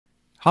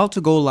how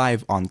to go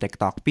live on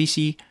TikTok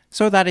PC.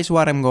 So that is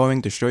what I'm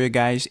going to show you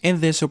guys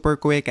in this super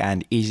quick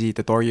and easy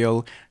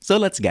tutorial. So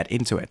let's get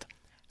into it.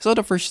 So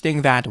the first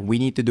thing that we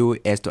need to do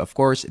is to, of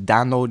course,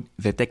 download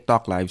the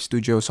TikTok Live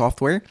Studio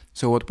software.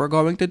 So what we're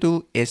going to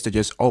do is to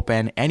just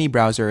open any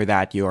browser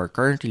that you're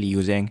currently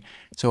using.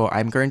 So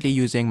I'm currently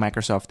using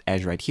Microsoft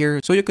Edge right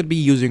here. So you could be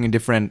using a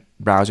different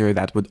browser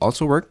that would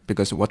also work,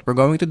 because what we're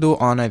going to do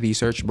on the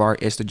search bar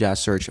is to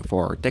just search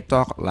for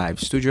TikTok Live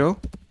Studio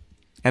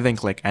and then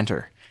click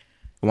enter.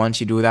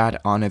 Once you do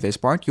that on this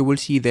part, you will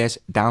see this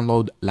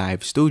download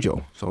Live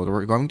Studio. So what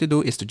we're going to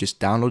do is to just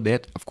download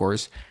it, of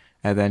course,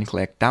 and then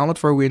click download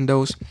for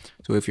Windows.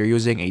 So if you're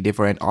using a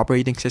different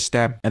operating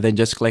system, and then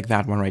just click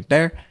that one right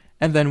there.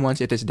 And then once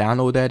it is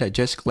downloaded,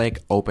 just click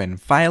open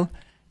file.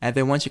 And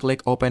then once you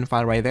click open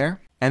file right there,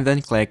 and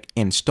then click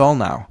install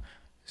now.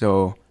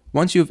 So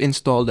once you've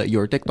installed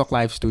your TikTok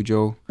Live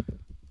Studio,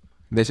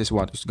 this is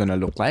what it's gonna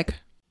look like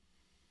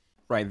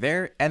right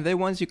there. And then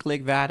once you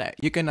click that,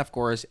 you can of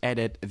course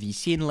edit the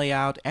scene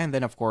layout, and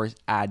then of course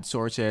add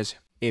sources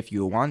if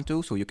you want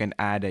to. So you can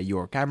add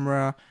your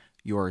camera,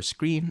 your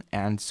screen,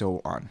 and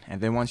so on. And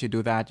then once you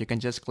do that, you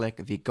can just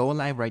click the go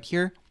live right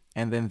here,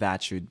 and then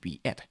that should be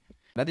it.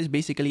 That is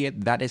basically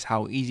it. That is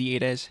how easy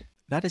it is.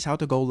 That is how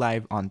to go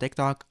live on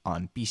TikTok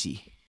on PC.